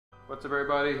What's up,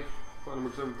 everybody? Phone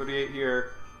number 738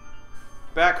 here.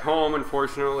 Back home,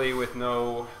 unfortunately, with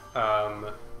no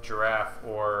giraffe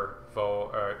or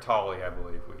Tolly, I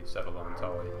believe. We settled on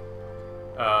Tolly.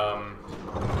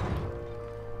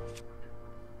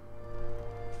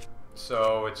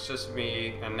 So it's just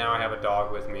me, and now I have a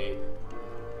dog with me.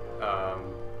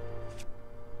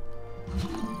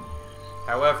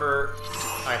 However,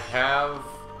 I have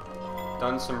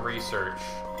done some research.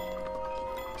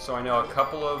 So I know a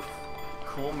couple of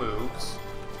cool moves.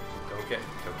 Don't get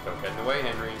in the way,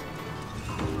 Henry.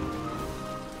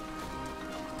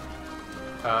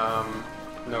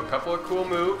 Know a couple of cool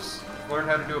moves. Learned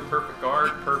how to do a perfect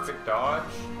guard, perfect dodge,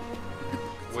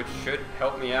 which should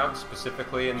help me out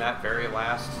specifically in that very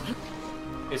last.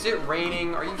 Is it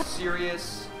raining? Are you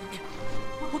serious?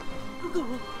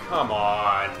 Come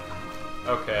on.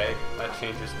 Okay, that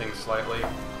changes things slightly.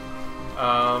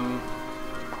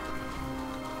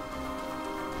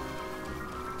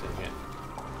 Dang it.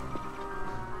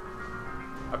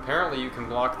 Apparently you can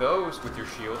block those with your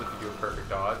shield if you do a perfect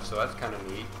dodge, so that's kind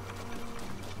of neat.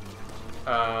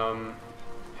 I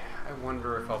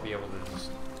wonder if I'll be able to just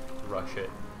rush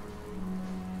it.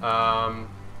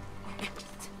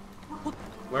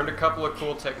 Learned a couple of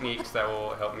cool techniques that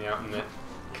will help me out in it.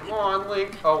 Come on,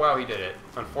 Link! Oh wow, he did it.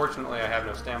 Unfortunately, I have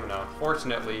no stamina.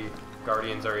 Fortunately,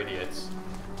 Guardians are idiots.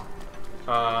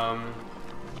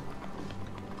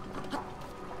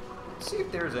 Let's see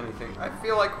if there's anything. I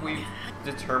feel like we've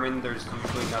determined there's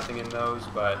usually nothing in those,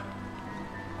 but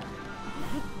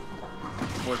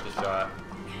worth a shot.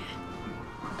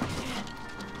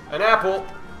 An apple!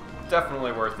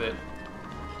 Definitely worth it.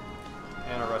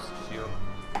 And a rusted shield.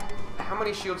 How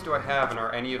many shields do I have, and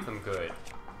are any of them good?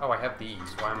 Oh, I have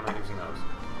these. Why am I not using those?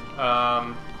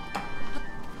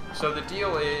 So the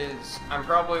deal is, I'm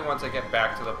probably, once I get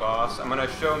back to the boss, I'm going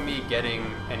to show me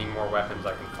getting any more weapons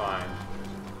I can find.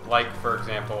 Like, for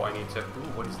example, I need to...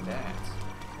 Ooh, what is that?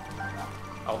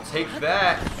 I'll take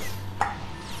that!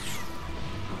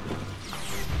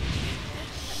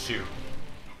 Shoot.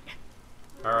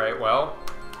 Alright, well...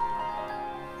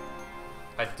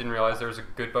 I didn't realize there was a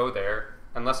good bow there.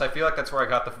 Unless I feel like that's where I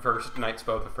got the first knight's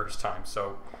bow the first time,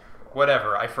 so...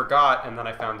 Whatever, I forgot, and then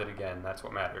I found it again. That's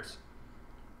what matters.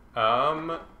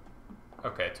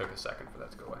 Okay, it took a second for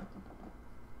that to go away.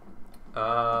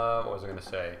 What was I gonna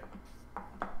say?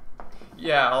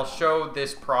 Yeah, I'll show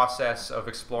this process of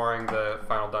exploring the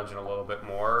final dungeon a little bit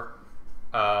more.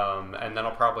 And then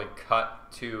I'll probably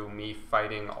cut to me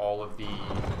fighting all of the...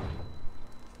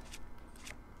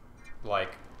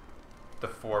 like, the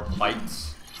 4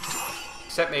 blights.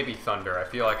 Except maybe Thunder. I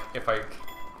feel like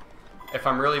if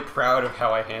I'm really proud of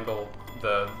how I handle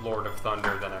the Lord of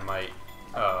Thunder, then I might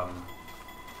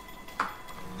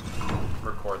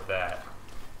record that.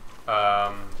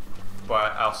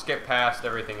 But I'll skip past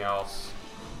everything else,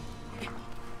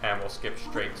 and we'll skip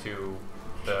straight to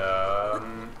the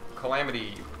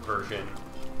Calamity version.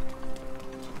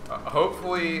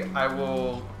 Hopefully I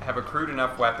will have accrued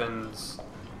enough weapons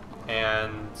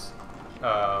and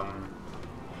oh,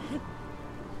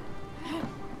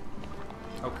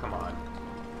 come on.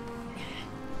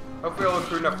 Hopefully I'll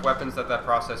accrue enough weapons that that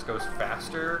process goes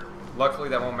faster. Luckily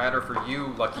that won't matter for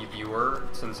you, lucky viewer,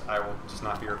 since I will just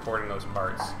not be recording those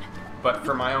parts. But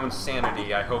for my own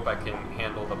sanity, I hope I can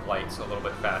handle the blights a little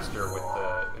bit faster with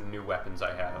the new weapons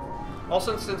I have.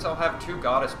 Also, since I'll have 2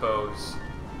 goddess bows,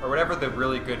 or whatever the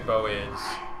really good bow is,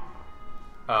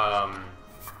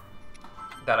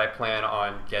 that I plan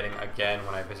on getting again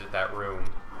when I visit that room.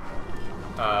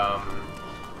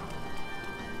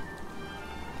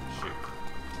 Shoot.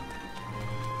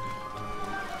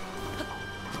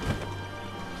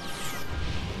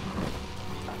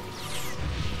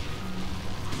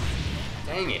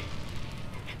 Dang it.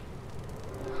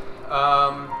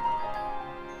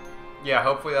 Yeah,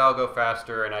 hopefully that'll go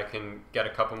faster and I can get a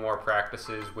couple more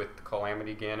practices with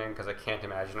Calamity Ganon, because I can't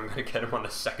imagine I'm going to get him on the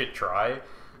second try.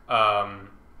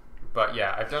 But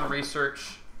yeah, I've done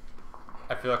research.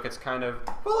 I feel like it's kind of...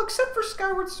 Well, except for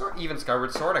Skyward Sword. Even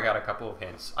Skyward Sword, I got a couple of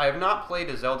hints. I have not played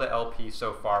a Zelda LP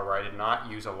so far where I did not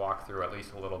use a walkthrough at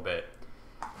least a little bit.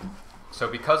 So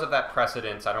because of that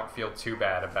precedence, I don't feel too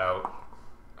bad about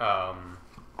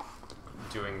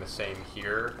doing the same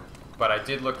here. But I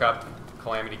did look up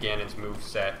Calamity Ganon's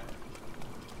moveset,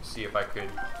 see if I could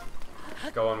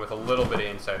go in with a little bit of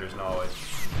insider's knowledge.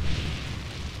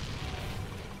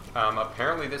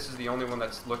 Apparently this is the only one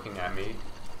that's looking at me,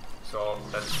 so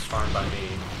that's fine by me.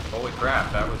 Holy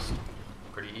crap, that was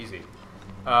pretty easy.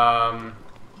 Always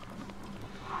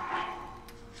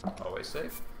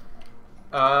safe.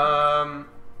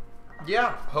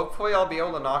 Yeah, hopefully I'll be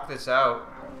able to knock this out.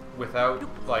 without,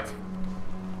 like,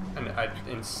 an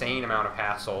insane amount of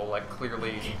hassle. Like,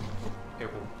 clearly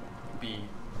it will be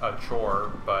a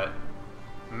chore, but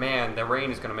man, the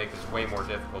rain is going to make this way more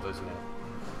difficult, isn't it?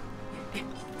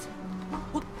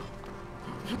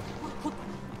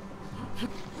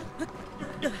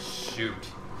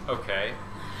 Shoot. Okay.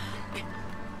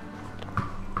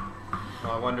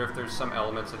 Well, I wonder if there's some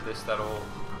elements of this that'll...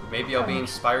 Maybe I'll be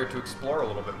inspired to explore a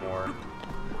little bit more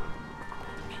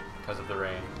because of the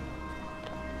rain.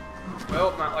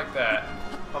 Well, not like that.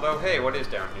 Although, hey, what is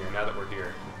down here now that we're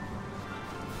here?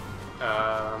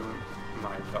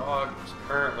 My dog is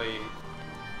currently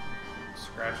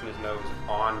scratching his nose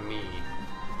on me.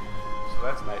 So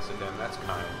that's nice of him. That's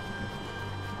kind.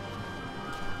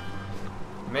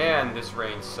 Man, this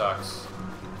rain sucks.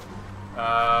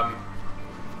 Not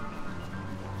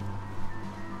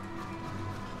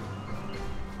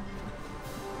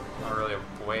really a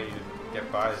way to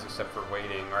get by this except for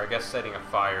waiting, or I guess setting a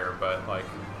fire, but like...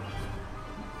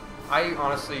 I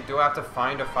honestly, do I have to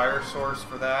find a fire source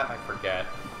for that? I forget.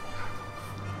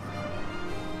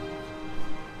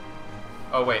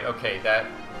 Oh wait, okay,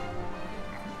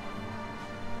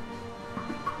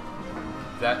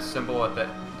 that symbol at the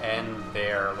end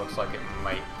there looks like it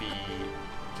might be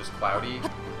just cloudy.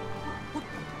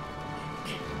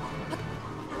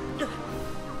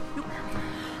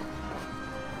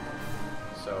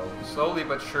 So, slowly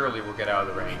but surely we'll get out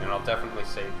of the rain, and I'll definitely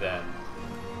save then.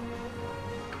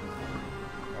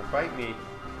 Don't bite me.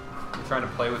 I'm trying to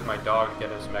play with my dog to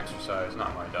get him some exercise.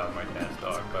 Not my dog, my dad's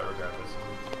dog, but regardless.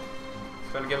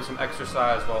 Trying to give him some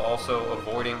exercise while also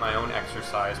avoiding my own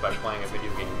exercise by playing a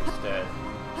video game instead.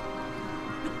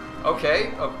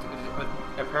 Okay,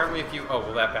 apparently if you... Oh,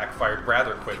 well that backfired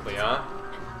rather quickly, huh?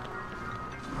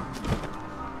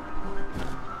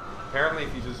 Apparently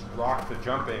if you just rock the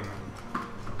jumping,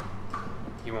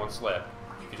 he won't slip.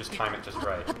 If you just time it just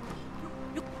right.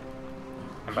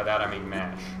 And by that I mean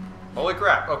mash. Holy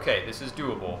crap, okay, this is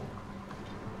doable.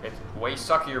 It's way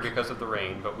suckier because of the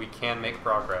rain, but we can make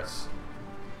progress.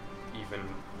 Even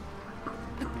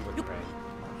with the rain.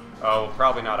 Oh,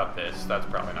 probably not up this. That's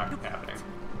probably not happening.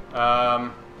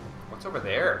 What's over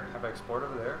there? Have I explored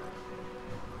over there?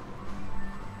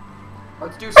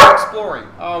 Let's do some exploring.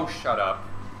 Oh, shut up.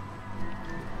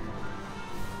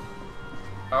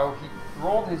 Oh, he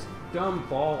rolled his dumb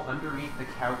ball underneath the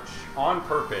couch on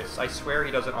purpose. I swear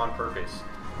he does it on purpose.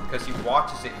 Because he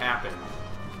watches it happen.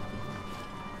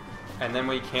 And then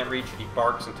when he can't reach it, he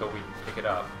barks until we pick it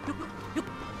up.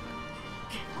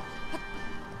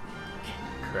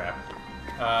 Crap.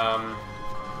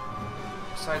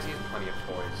 Besides, he has plenty of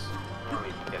toys. I don't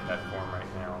need to get that for him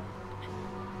right now.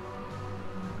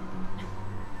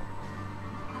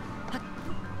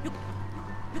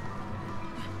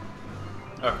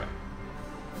 Okay.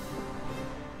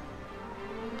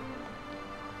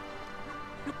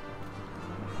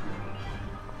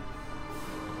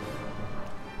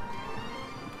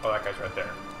 Oh, that guy's right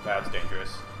there. That's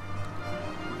dangerous.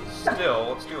 Still,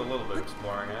 let's do a little bit of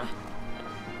exploring, yeah?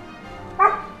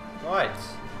 What?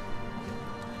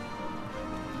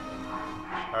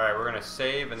 Alright, we're gonna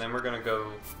save, and then we're gonna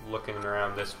go looking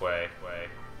around this way.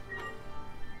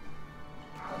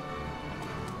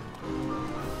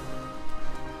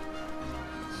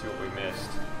 See what we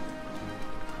missed.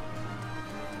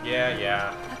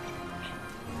 Yeah.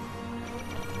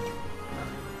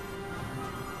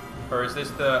 Or is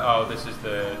this the... Oh, this is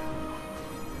the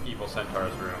Evil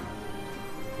Centaur's room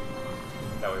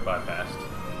that we bypassed.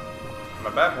 By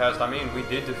bypassed, I mean we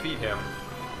did defeat him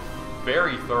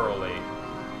very thoroughly.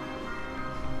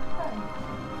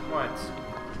 What?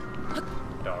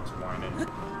 Dog's whining.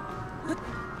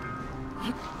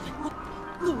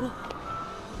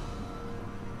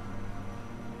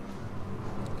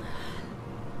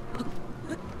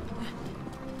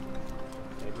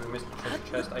 Maybe we missed a treasure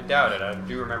chest. I doubt it. I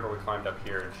do remember we climbed up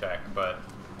here to check, but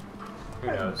who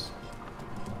knows?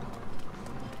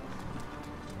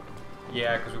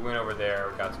 Yeah, because we went over there,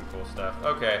 we got some cool stuff.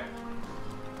 Okay.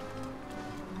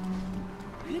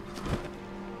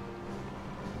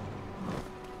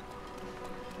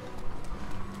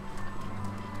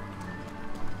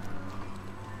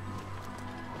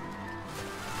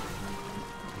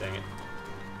 Dang it.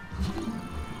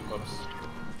 Whoops.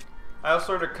 I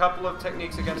also learned a couple of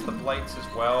techniques against the blights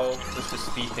as well, just to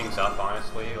speed things up,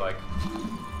 honestly. Like,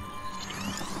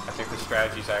 I think the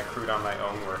strategies I accrued on my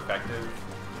own were effective.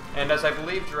 And as I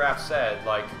believe Giraffe said,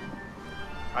 like,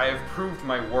 I have proved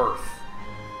my worth.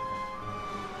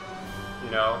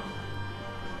 You know?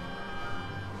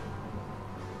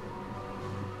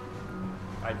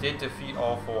 I did defeat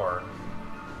all four.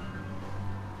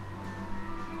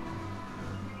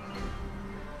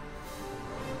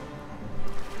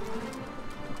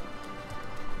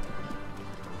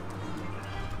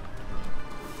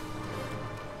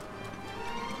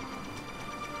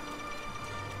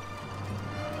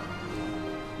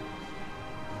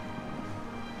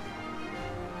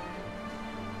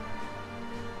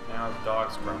 Now the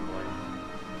dog's grumbling.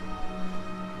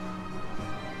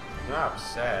 He's not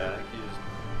upset. I think he just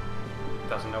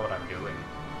doesn't know what I'm doing.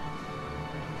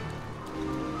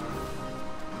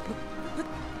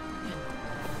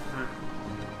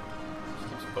 Just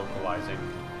keeps vocalizing.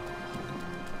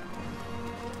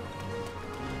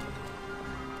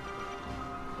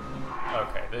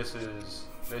 Okay, this is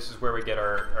where we get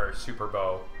our super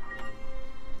bow.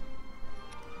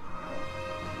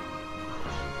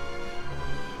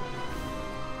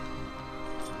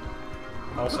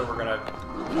 Also, we're gonna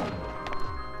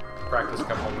practice a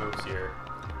couple of moves here.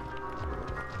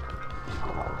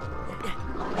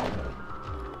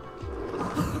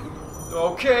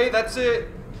 Okay, that's it.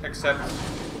 Except,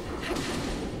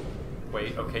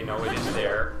 wait. Okay, no, it is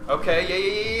there.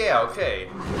 Okay, yeah. Okay.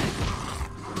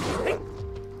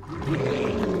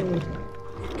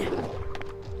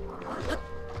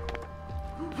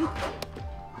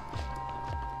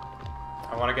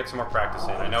 I want to get some more practice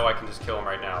in. I know I can just kill him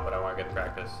right now, but I want to get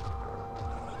practice.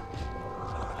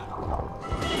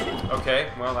 Okay,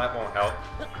 well that won't help.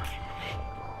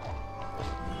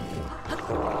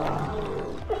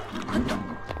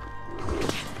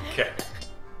 Okay.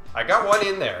 I got one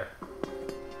in there.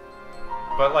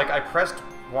 But like I pressed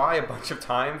Y a bunch of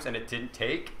times and it didn't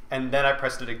take, and then I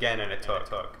pressed it again and it took.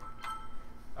 So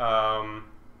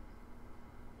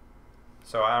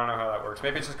I don't know how that works.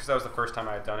 Maybe it's just because that was the first time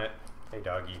I had done it. Hey,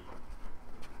 doggy.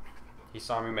 He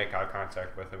saw me make eye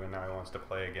contact with him, and now he wants to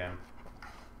play again.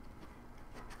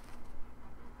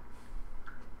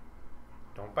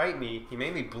 Don't bite me. He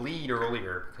made me bleed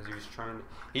earlier because he was trying to...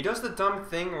 He does the dumb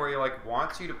thing where he, like,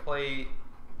 wants you to play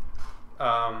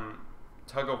Tug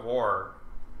of War.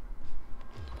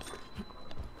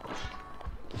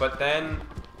 But then...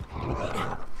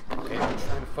 Okay, I'm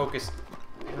trying to focus.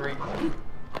 Henry...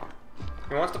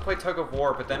 He wants to play Tug of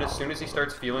War, but then as soon as he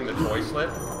starts feeling the toy slip...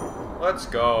 Let's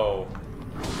go.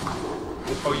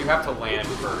 Oh, you have to land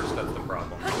first. That's the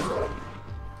problem.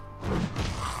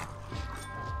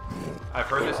 I've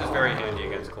heard this is very handy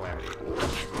against Calamity.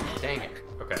 Dang it.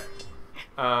 Okay.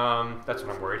 That's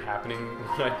what I'm worried happening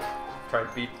when I try to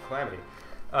beat Calamity.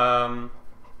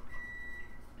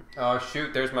 Oh,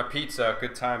 shoot. There's my pizza.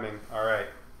 Good timing. Alright.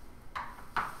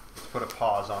 Let's put a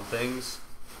pause on things.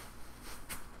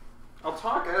 I'll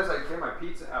talk as I get my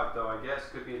pizza out, though. I guess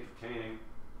could be entertaining.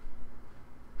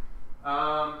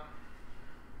 Forget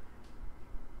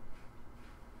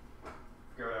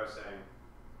what I was saying.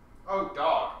 Oh,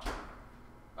 dog.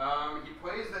 He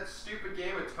plays that stupid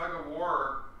game of Tug of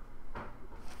War,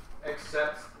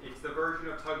 except it's the version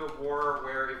of Tug of War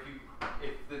where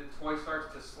if the toy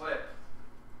starts to slip,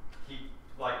 he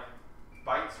like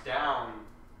bites down,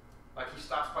 like he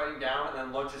stops biting down and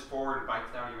then lunges forward and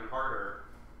bites down even harder.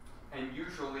 And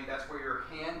usually that's where your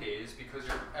hand is because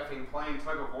you're effing playing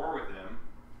Tug of War with him.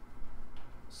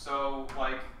 So,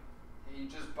 like, he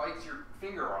just bites your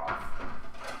finger off.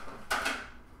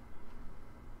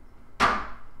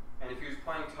 And if he was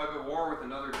playing Tug of War with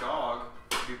another dog,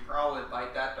 he'd probably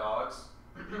bite that dog's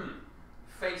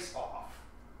face off.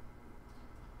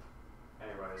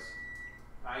 Anyways,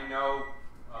 I know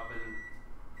oven.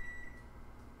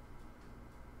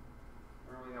 I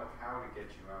don't really know how to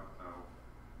get you out, though.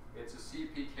 It's a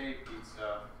CPK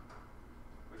pizza,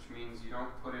 which means you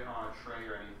don't put it on a tray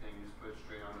or anything, you just put it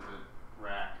straight onto the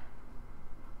rack.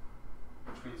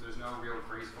 Which means there's no real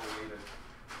graceful way to...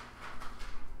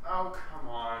 Oh, come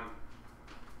on.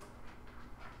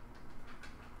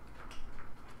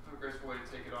 No graceful way to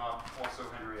take it off. Also,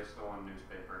 Henry has stolen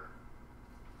newspaper.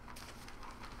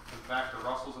 In fact, the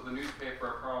rustles of the newspaper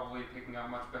are probably picking up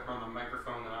much better on the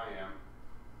microphone than I am.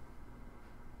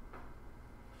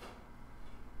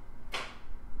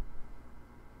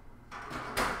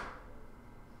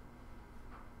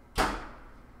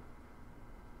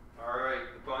 Alright,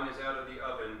 the bun is out of the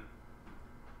oven.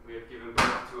 We have given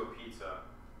birth to a pizza.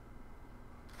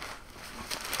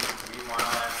 Meanwhile, I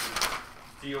have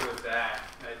to deal with that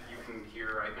you can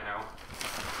hear right now.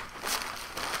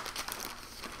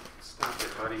 Stop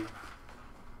it, buddy.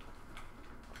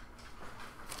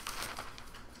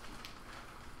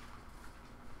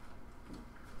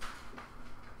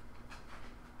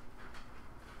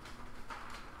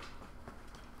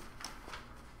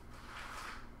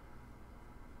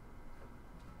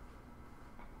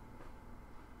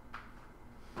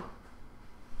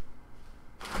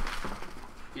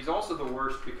 He's also the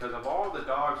worst because of all the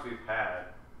dogs we've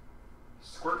had,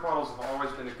 squirt bottles have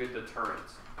always been a good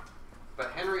deterrent.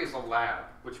 But Henry is a lab,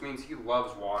 which means he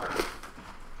loves water.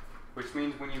 Which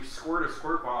means when you squirt a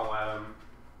squirt bottle at him,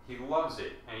 he loves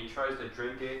it, and he tries to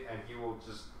drink it, and he will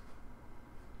just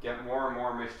get more and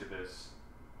more mischievous.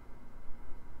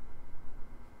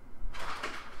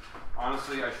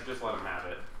 Honestly, I should just let him have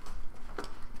it.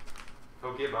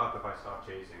 He'll give up if I stop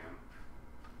chasing him.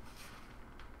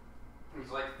 He's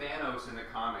like Thanos in the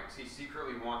comics. He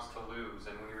secretly wants to lose,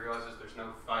 and when he realizes there's no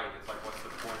fight, it's like, what's the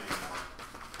point anymore?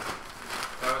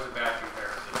 That was a bad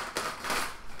comparison.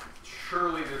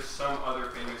 Surely there's some other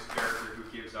famous character who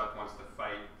gives up once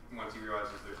he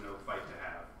realizes there's no fight to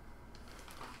have.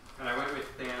 And I went with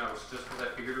Thanos just because I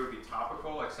figured it would be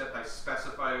topical, except I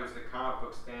specified it was the comic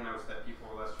books Thanos that people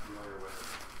were less familiar with.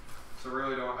 So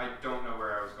really I don't know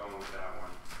where I was going with that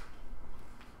one.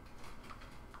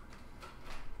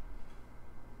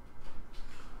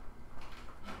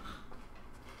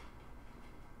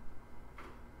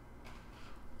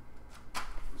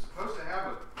 I'm supposed to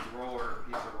have a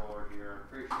piece of roller here. I'm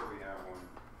pretty sure we have one.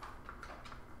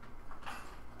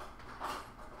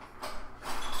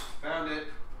 Found it.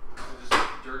 I just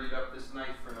dirtied up this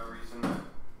knife for no reason.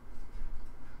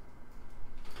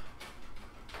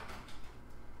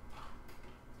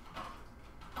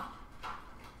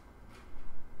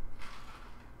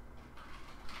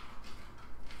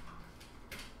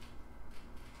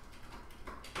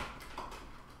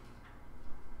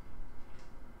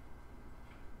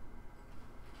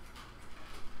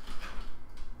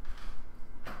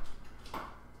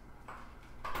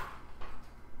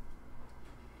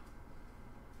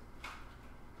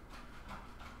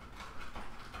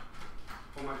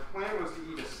 Well, my plan was to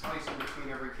eat a slice in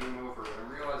between every game over, but I'm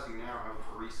realizing now how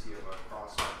greasy of a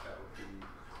prospect that would be.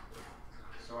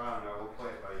 So I don't know, we'll play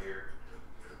it by ear.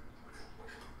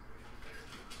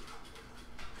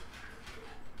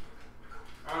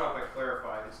 I don't know if I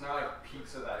clarified, it's not like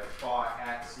pizza that I bought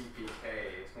at CPK,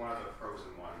 it's one of the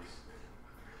frozen ones.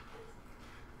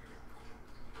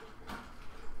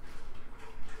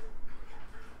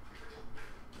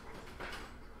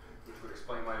 Which would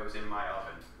explain why it was in my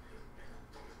oven.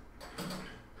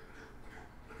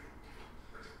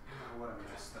 What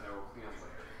a mess that I will clean up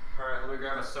later. Alright, let me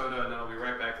grab a soda and then I'll be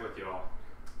right back with y'all.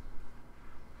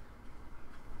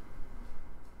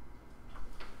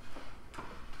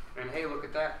 And hey, look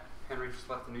at that. Henry just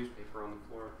left the newspaper on the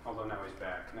floor. Although now he's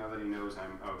back. Now that he knows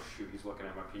oh shoot, he's looking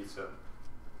at my pizza.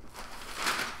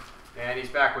 And he's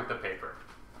back with the paper.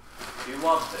 He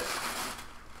loves it.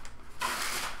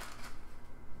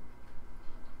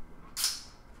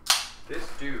 This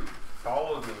dude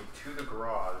followed me to the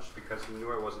garage because he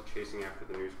knew I wasn't chasing after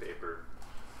the newspaper.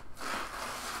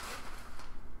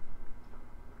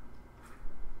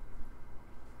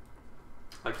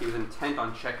 Like he was intent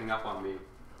on checking up on me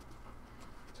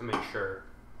to make sure.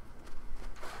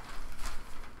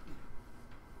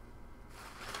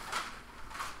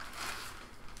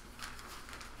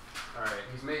 Alright,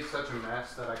 he's made such a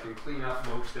mess that I can clean up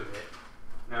most of it.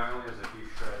 Now he only has a few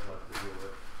shreds left to deal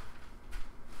with.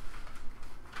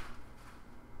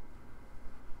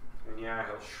 And yeah,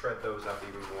 he'll shred those up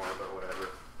even more, but whatever.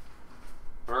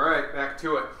 Alright, back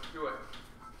to it. Do it.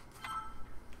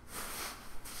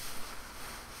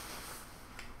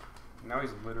 Now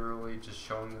he's literally just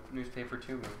showing the newspaper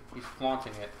to me. He's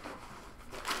flaunting it.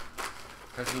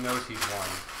 Because he knows he's won.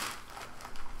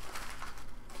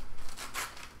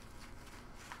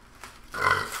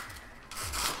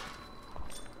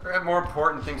 I have more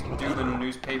important things to do than a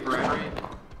newspaper entry.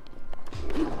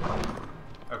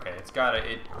 Okay,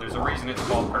 there's a reason it's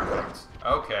called perfect.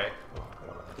 Okay.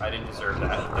 I didn't deserve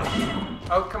that.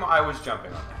 Oh, come on, I was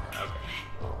jumping on that. Okay.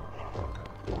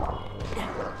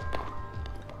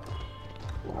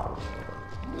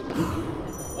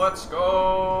 Let's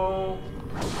go!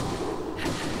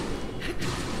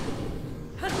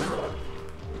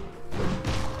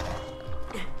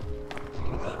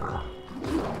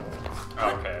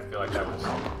 Okay, I feel like that was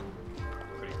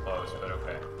pretty close, but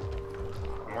okay.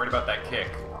 I'm worried about that kick.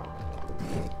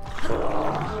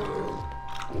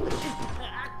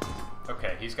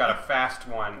 Okay, he's got a fast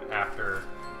one after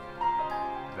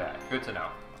that. Good to know.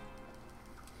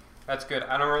 That's good.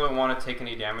 I don't really want to take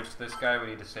any damage to this guy. We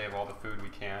need to save all the food we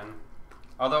can.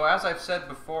 Although, as I've said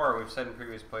before, we've said in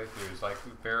previous playthroughs, like,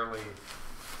 we barely...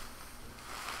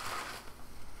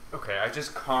 Okay, I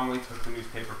just calmly took the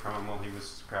newspaper from him while he was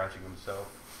scratching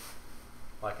himself.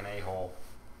 Like an a-hole.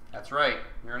 That's right.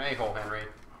 You're an a-hole, Henry.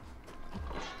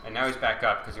 And now he's back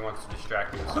up because he wants to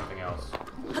distract me with something else.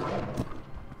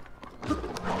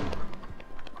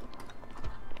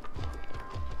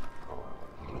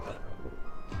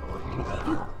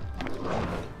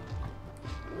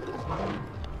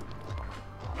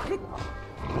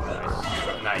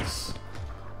 Nice.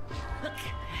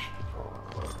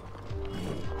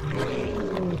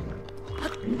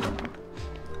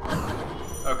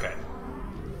 Okay.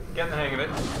 Getting the hang of it.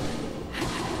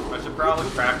 I should probably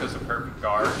practice a perfect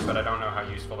guard, but I don't know how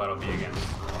useful that'll be against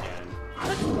again.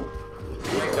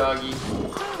 Hey, doggy.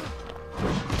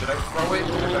 Did I throw it?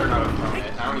 I better not have thrown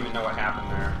it. I don't even know what happened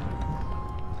there.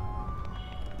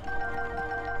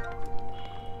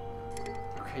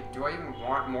 Okay, do I even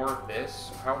want more of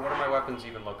this? What are my weapons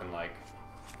even looking like?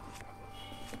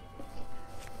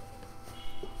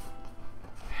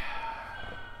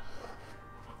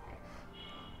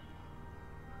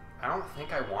 I don't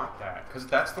think I want that, because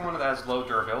that's the one that has low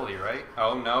durability, right?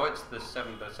 Oh no, it's the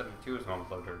 72 is the one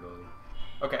with low durability.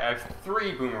 Okay, I have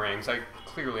 3 boomerangs. I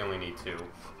clearly only need 2.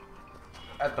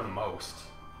 At the most.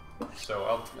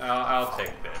 So I'll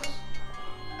take this.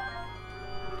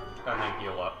 And then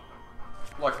heal up.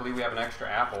 Luckily we have an extra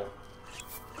apple.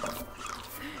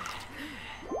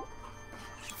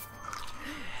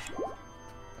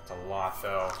 That's a lot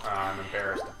though. I'm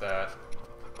embarrassed at that.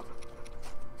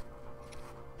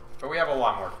 But we have a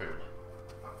lot more food.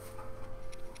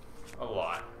 A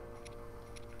lot.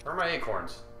 Where are my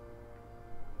acorns?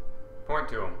 Point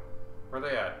to them. Where are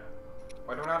they at?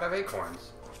 Why do I not have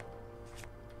acorns?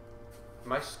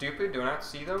 Am I stupid? Do I not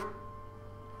see them?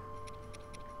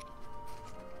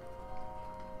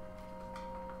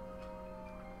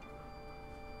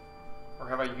 Or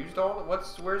have I used all?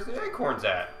 Where's the acorns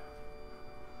at?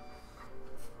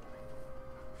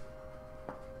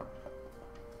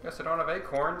 Guess I don't have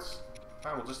acorns.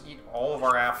 Fine, we'll just eat all of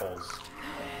our apples.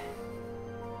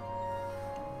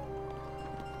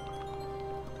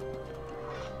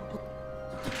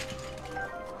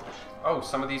 Oh,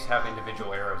 some of these have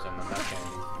individual arrows in them. That's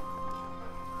handy.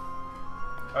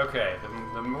 Okay,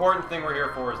 the important thing we're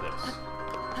here for is this.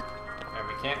 And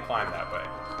we can't climb that way.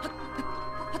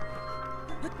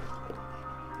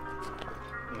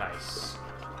 Nice.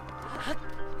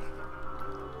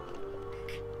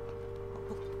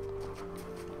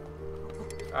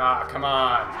 Ah, come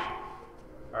on!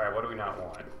 Alright, what do we not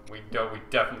want? We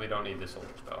definitely don't need this soldier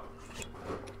spell.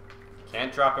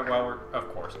 Can't drop it while we're... Of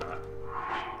course not.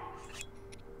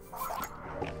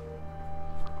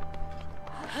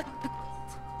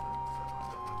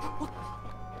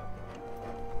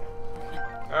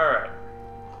 Alright.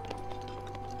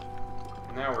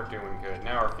 Now we're doing good.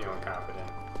 Now we're feeling confident.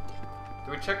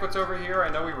 Do we check what's over here? I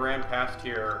know we ran past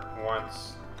here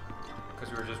once because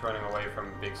we were just running away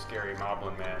from big scary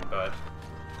Moblin Man, but...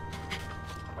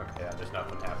 Okay, yeah, there's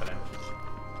nothing happening.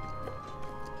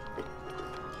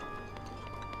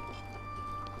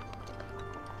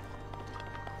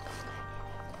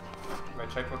 Do I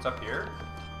check what's up here?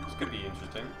 This could be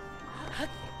interesting.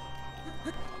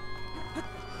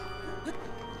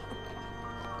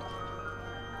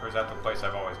 Or is that the place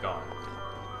I've always gone?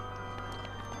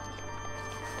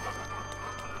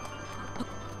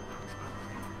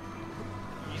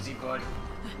 Easy, bud.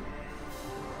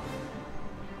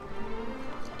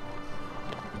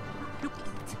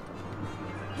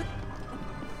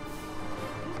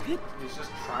 He's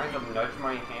just trying to nudge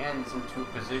my hands into a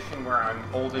position where I'm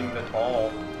holding the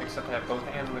ball, except I have both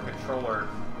hands on the controller.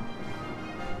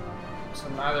 So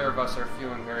neither of us are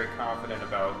feeling very confident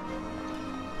about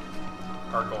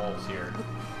our goals here.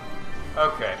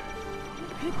 Okay.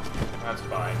 That's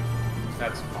fine.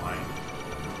 That's fine.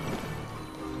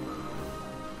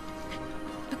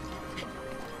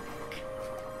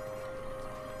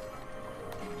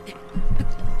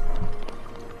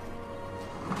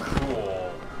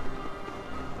 Cool.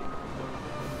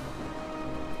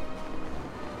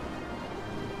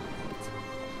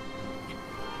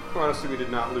 Honestly, we did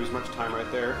not lose much time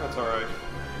right there. That's alright.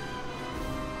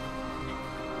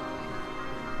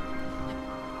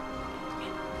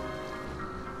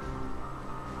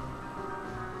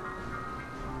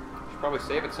 Probably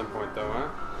save at some point though, huh?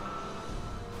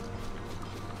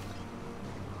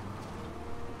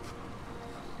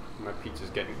 My pizza's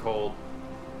getting cold.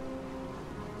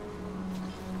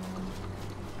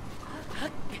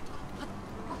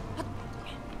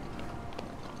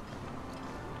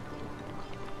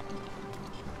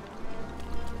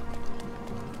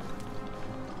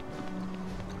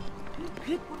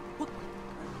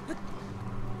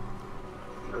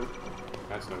 Nope,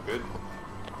 that's no good.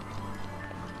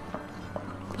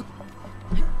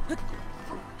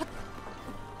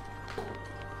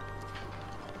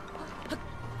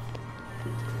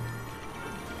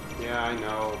 Yeah, I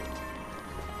know.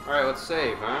 Alright, let's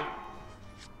save, huh?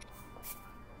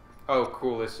 Oh,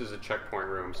 cool, this is a checkpoint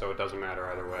room, so it doesn't matter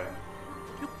either way.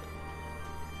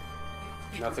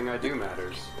 Nothing I do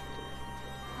matters.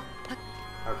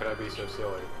 How could I be so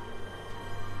silly?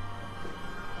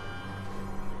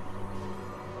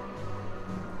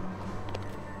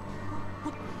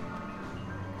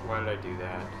 Why did I do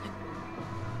that?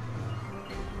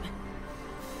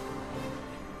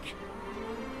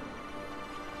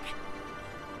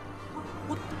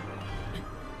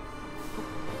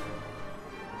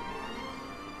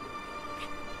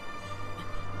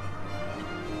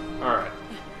 Alright.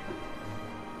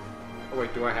 Oh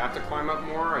wait, do I have to climb up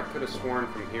more? I could have sworn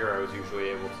from here I was usually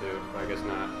able to, but I guess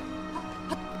not.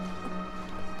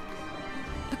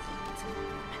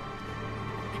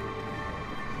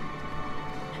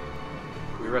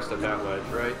 We rest at that ledge,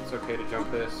 right? It's okay to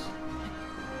jump this.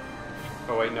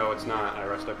 Oh wait, no, it's not. I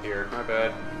rest up here. My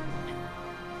bad.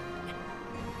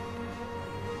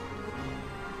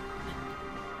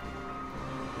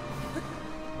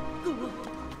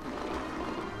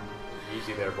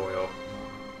 Easy there, boyo.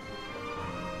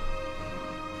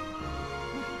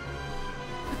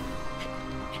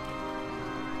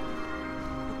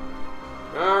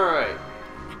 Alright.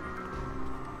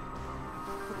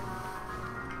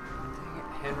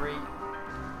 Henry,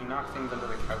 you knocked things under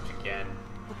the couch again.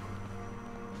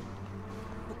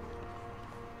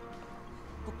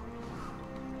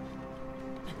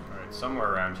 Alright,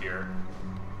 somewhere around here.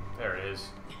 There it is.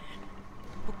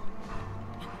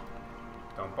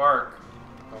 Don't bark.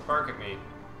 Don't bark at me.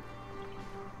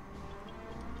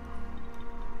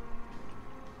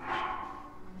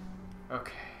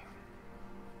 Okay.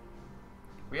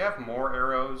 We have more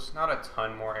arrows, not a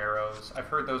ton more arrows. I've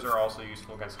heard those are also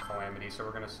useful against Calamity, so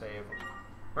we're gonna save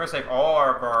all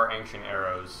of our ancient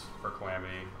arrows for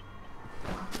Calamity.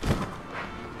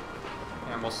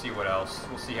 And we'll see what else.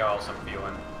 We'll see how else I'm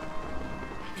feeling.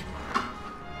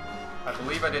 I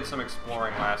believe I did some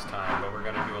exploring last time, but we're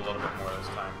gonna do a little bit more this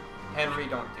time. Henry,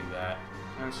 don't do that.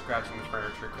 I'm scratching the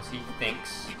furniture because he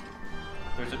thinks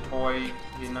there's a toy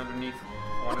hidden underneath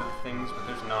one of the things, but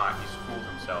there's not. He's fooled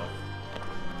himself.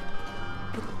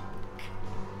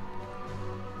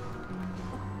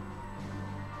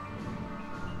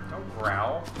 Don't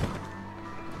growl.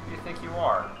 Who do you think you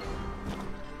are?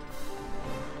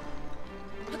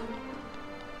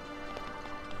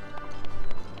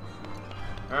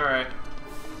 Alright.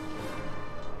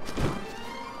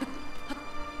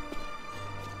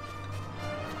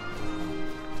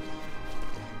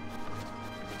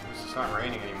 It's not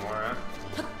raining anymore, huh?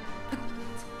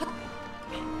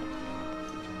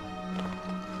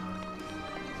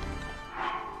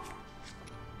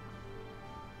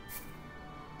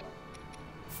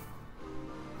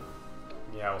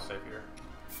 Yeah, we'll save here.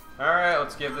 Alright,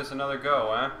 let's give this another go,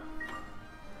 huh?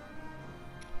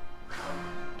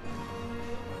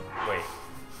 Wait.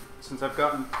 Since I've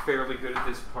gotten fairly good at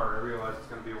this part, I realize it's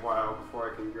going to be a while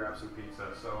before I can grab some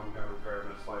pizza, so I'm going to grab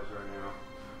a slice right now.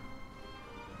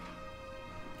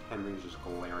 Henry's just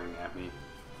glaring at me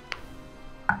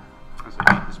as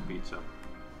I eat this pizza.